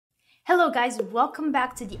Hello guys, welcome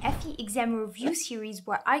back to the FE exam review series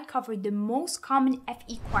where I cover the most common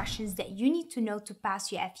FE questions that you need to know to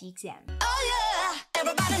pass your FE exam. Oh yeah,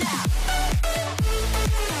 everybody now.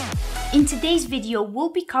 In today's video, we'll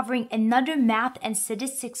be covering another math and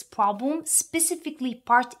statistics problem, specifically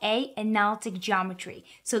part A, analytic geometry.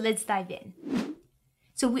 So let's dive in.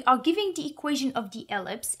 So we are giving the equation of the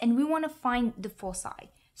ellipse and we want to find the foci.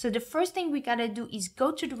 So the first thing we gotta do is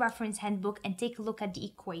go to the reference handbook and take a look at the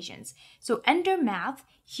equations. So under math,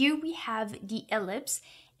 here we have the ellipse,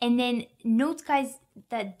 and then note guys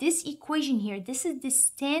that this equation here, this is the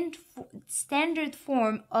standard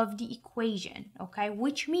form of the equation, okay?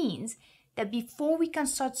 Which means that before we can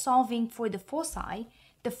start solving for the foci,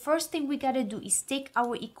 the first thing we gotta do is take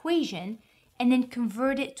our equation and then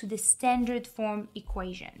convert it to the standard form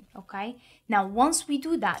equation, okay? Now, once we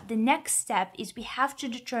do that, the next step is we have to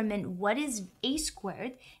determine what is a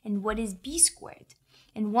squared and what is b squared.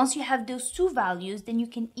 And once you have those two values, then you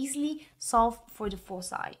can easily solve for the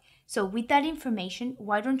foci. So with that information,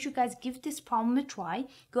 why don't you guys give this problem a try?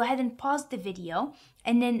 Go ahead and pause the video,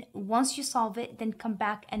 and then once you solve it, then come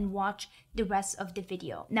back and watch the rest of the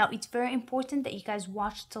video. Now, it's very important that you guys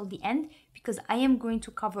watch till the end because I am going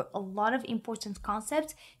to cover a lot of important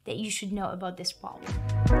concepts that you should know about this problem.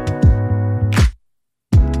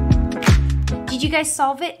 Did you guys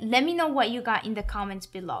solve it? Let me know what you got in the comments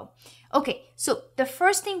below. Okay, so the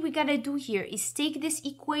first thing we gotta do here is take this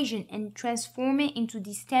equation and transform it into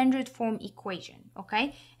the standard form equation,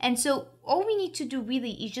 okay? And so all we need to do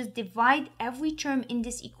really is just divide every term in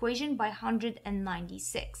this equation by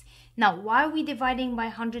 196. Now, why are we dividing by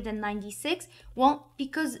 196? Well,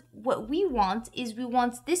 because what we want is we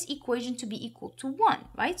want this equation to be equal to 1,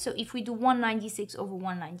 right? So if we do 196 over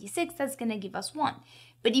 196, that's gonna give us 1.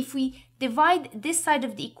 But if we divide this side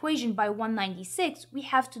of the equation by 196, we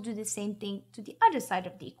have to do the same thing to the other side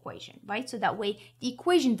of the equation, right? So that way the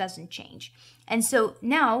equation doesn't change. And so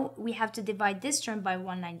now we have to divide this term by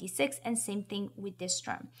 196 and same thing with this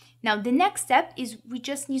term. Now the next step is we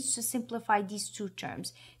just need to simplify these two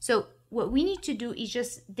terms. So what we need to do is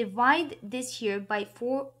just divide this here by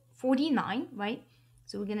 49, right?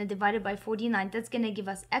 So we're going to divide it by 49. That's going to give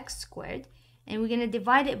us x squared. And we're going to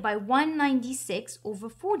divide it by 196 over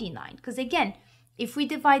 49. Because again, if we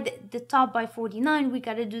divide the top by 49, we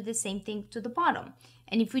got to do the same thing to the bottom.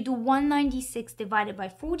 And if we do 196 divided by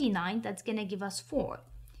 49, that's going to give us 4.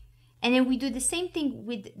 And then we do the same thing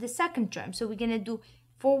with the second term. So we're going to do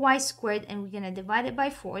 4y squared and we're going to divide it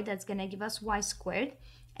by 4. That's going to give us y squared.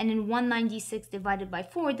 And then 196 divided by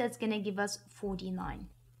 4, that's going to give us 49.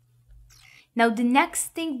 Now, the next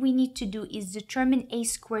thing we need to do is determine a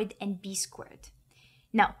squared and b squared.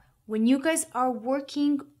 Now, when you guys are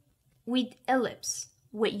working with ellipse,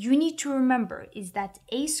 what you need to remember is that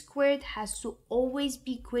a squared has to always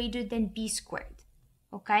be greater than b squared,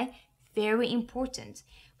 okay? Very important.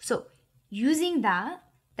 So, using that,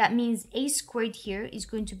 that means a squared here is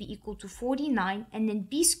going to be equal to 49, and then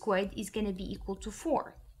b squared is going to be equal to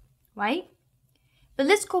 4, right? But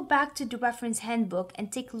let's go back to the reference handbook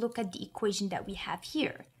and take a look at the equation that we have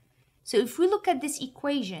here. So if we look at this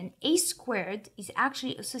equation, a squared is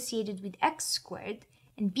actually associated with x squared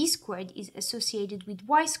and b squared is associated with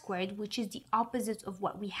y squared, which is the opposite of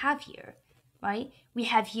what we have here, right? We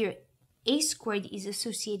have here a squared is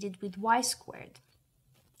associated with y squared.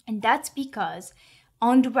 And that's because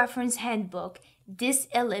on the reference handbook, this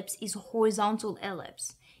ellipse is a horizontal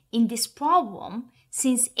ellipse. In this problem,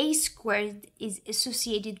 since a squared is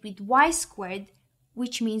associated with y squared,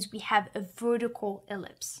 which means we have a vertical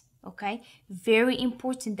ellipse, okay? Very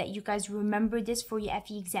important that you guys remember this for your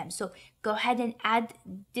FE exam. So go ahead and add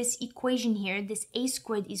this equation here. This a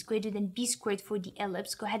squared is greater than b squared for the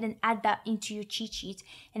ellipse. Go ahead and add that into your cheat sheet.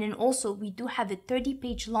 And then also, we do have a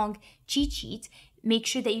 30-page long cheat sheet. Make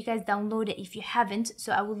sure that you guys download it if you haven't.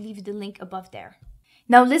 So I will leave the link above there.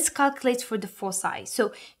 Now let's calculate for the foci.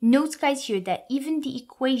 So note guys here that even the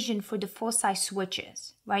equation for the foci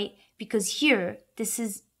switches, right? Because here, this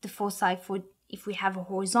is the foci for if we have a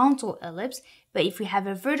horizontal ellipse, but if we have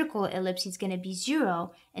a vertical ellipse, it's going to be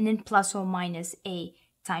 0 and then plus or minus a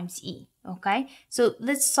times e, okay? So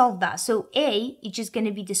let's solve that. So a is just going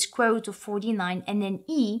to be the square root of 49 and then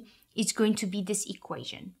e is going to be this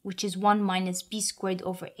equation, which is 1 minus b squared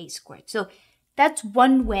over a squared. So that's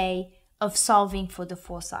one way of solving for the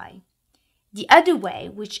foci. The other way,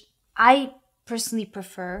 which I personally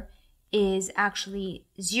prefer, is actually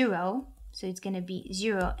 0. So it's going to be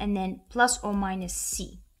 0 and then plus or minus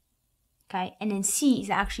c. Okay, and then c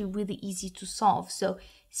is actually really easy to solve. So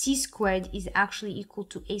c squared is actually equal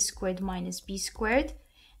to a squared minus b squared.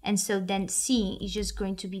 And so then c is just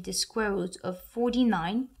going to be the square root of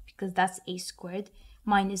 49 because that's a squared,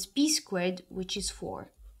 minus b squared, which is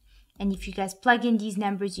 4. And if you guys plug in these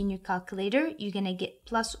numbers in your calculator, you're going to get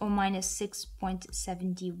plus or minus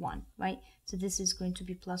 6.71, right? So this is going to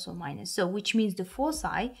be plus or minus. So which means the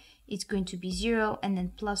foci is going to be 0 and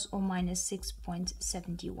then plus or minus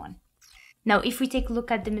 6.71. Now, if we take a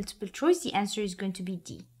look at the multiple choice, the answer is going to be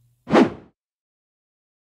D.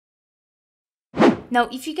 Now,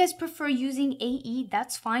 if you guys prefer using AE,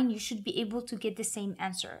 that's fine. You should be able to get the same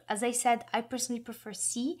answer. As I said, I personally prefer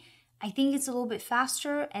C. I think it's a little bit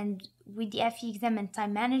faster, and with the FE exam and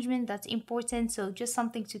time management, that's important. So just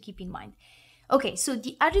something to keep in mind. Okay, so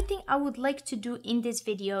the other thing I would like to do in this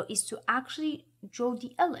video is to actually draw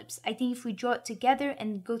the ellipse. I think if we draw it together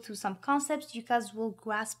and go through some concepts, you guys will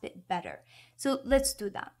grasp it better. So let's do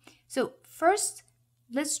that. So first,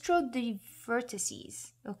 let's draw the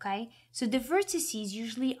vertices, okay? So the vertices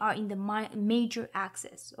usually are in the major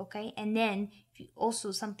axis, okay? And then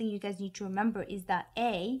also something you guys need to remember is that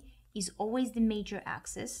A is always the major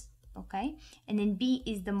axis, okay? And then B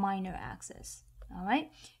is the minor axis, all right?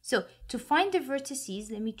 So to find the vertices,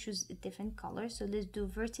 let me choose a different color. So let's do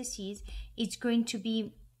vertices. It's going to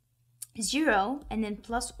be 0 and then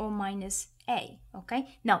plus or minus A, okay?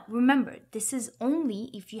 Now remember, this is only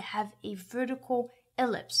if you have a vertical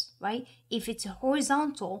ellipse, right? If it's a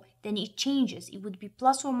horizontal, then it changes. It would be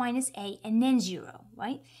plus or minus A and then 0,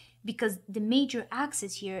 right? Because the major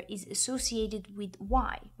axis here is associated with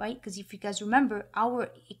y, right? Because if you guys remember, our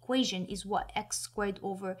equation is what? X squared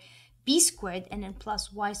over b squared and then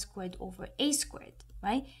plus y squared over a squared,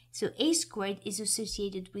 right? So a squared is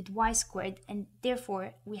associated with y squared, and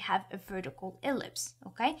therefore we have a vertical ellipse,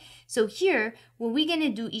 okay? So here, what we're gonna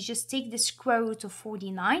do is just take the square root of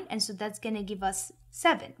 49, and so that's gonna give us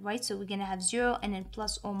 7, right? So we're gonna have 0 and then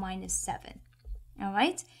plus or minus 7, all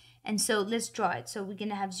right? And so let's draw it. So we're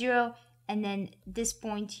gonna have 0, and then this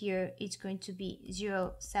point here is going to be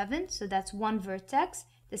 0, 7. So that's one vertex.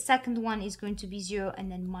 The second one is going to be 0 and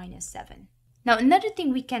then minus 7. Now another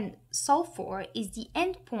thing we can solve for is the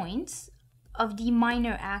endpoints of the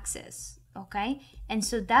minor axis, okay? And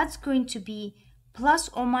so that's going to be plus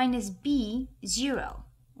or minus b 0.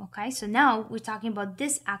 Okay, so now we're talking about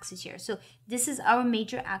this axis here. So this is our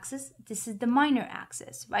major axis, this is the minor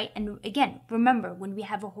axis, right? And again, remember, when we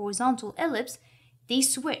have a horizontal ellipse, they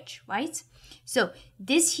switch, right? So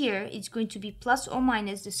this here is going to be plus or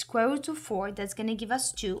minus the square root of 4, that's going to give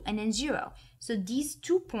us 2, and then 0. So these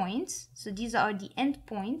 2 points, so these are the end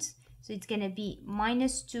points, so it's going to be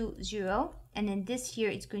minus 2, 0, and then this here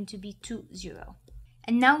is going to be 2, 0.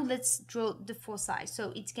 And now let's draw the foci.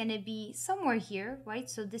 So it's going to be somewhere here, right?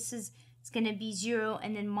 So it's going to be 0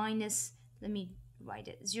 and then minus, let me write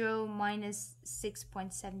it, 0 minus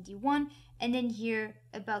 6.71. And then here,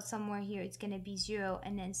 about somewhere here, it's going to be 0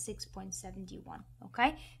 and then 6.71,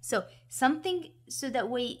 okay? So that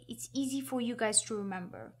way it's easy for you guys to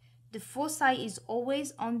remember. The foci is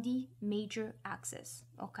always on the major axis,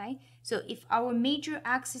 okay? So if our major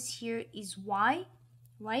axis here is y,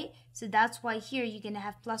 right? So that's why here you're going to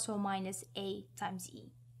have plus or minus A times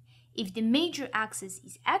E. If the major axis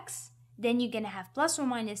is X, then you're going to have plus or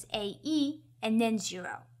minus AE and then 0,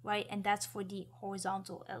 right? And that's for the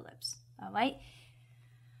horizontal ellipse, all right?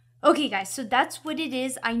 Okay, guys, so that's what it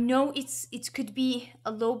is. I know it could be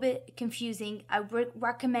a little bit confusing. I would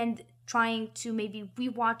recommend trying to maybe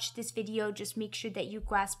rewatch this video, just make sure that you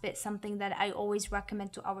grasp it. Something that I always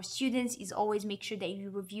recommend to our students is always make sure that you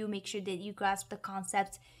review, make sure that you grasp the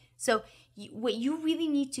concept. So what you really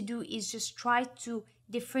need to do is just try to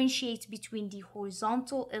differentiate between the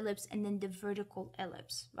horizontal ellipse and then the vertical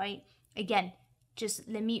ellipse, right? Again, just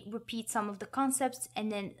let me repeat some of the concepts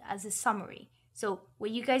and then as a summary. So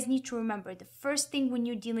what you guys need to remember, the first thing when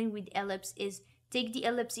you're dealing with ellipse is take the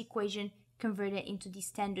ellipse equation, convert it into the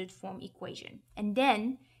standard form equation. And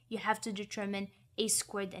then you have to determine a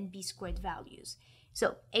squared and b squared values.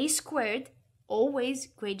 So a squared always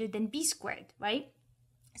greater than b squared, right?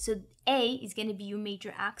 So a is going to be your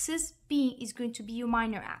major axis, b is going to be your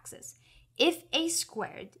minor axis. If a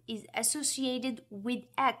squared is associated with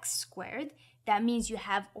x squared, that means you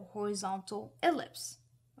have a horizontal ellipse,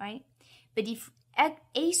 right? But if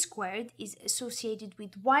a squared is associated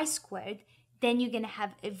with y squared, then you're going to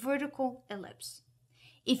have a vertical ellipse.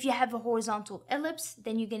 If you have a horizontal ellipse,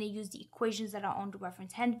 then you're going to use the equations that are on the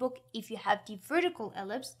reference handbook. If you have the vertical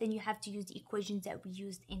ellipse, then you have to use the equations that we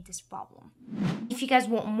used in this problem. If you guys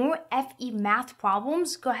want more FE math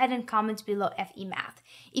problems, go ahead and comment below FE math.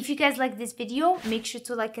 If you guys like this video, make sure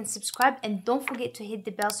to like and subscribe, and don't forget to hit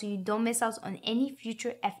the bell so you don't miss out on any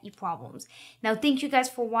future FE problems. Now, thank you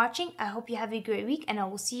guys for watching. I hope you have a great week, and I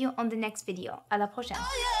will see you on the next video. À la prochaine.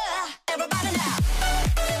 Oh yeah, everybody now.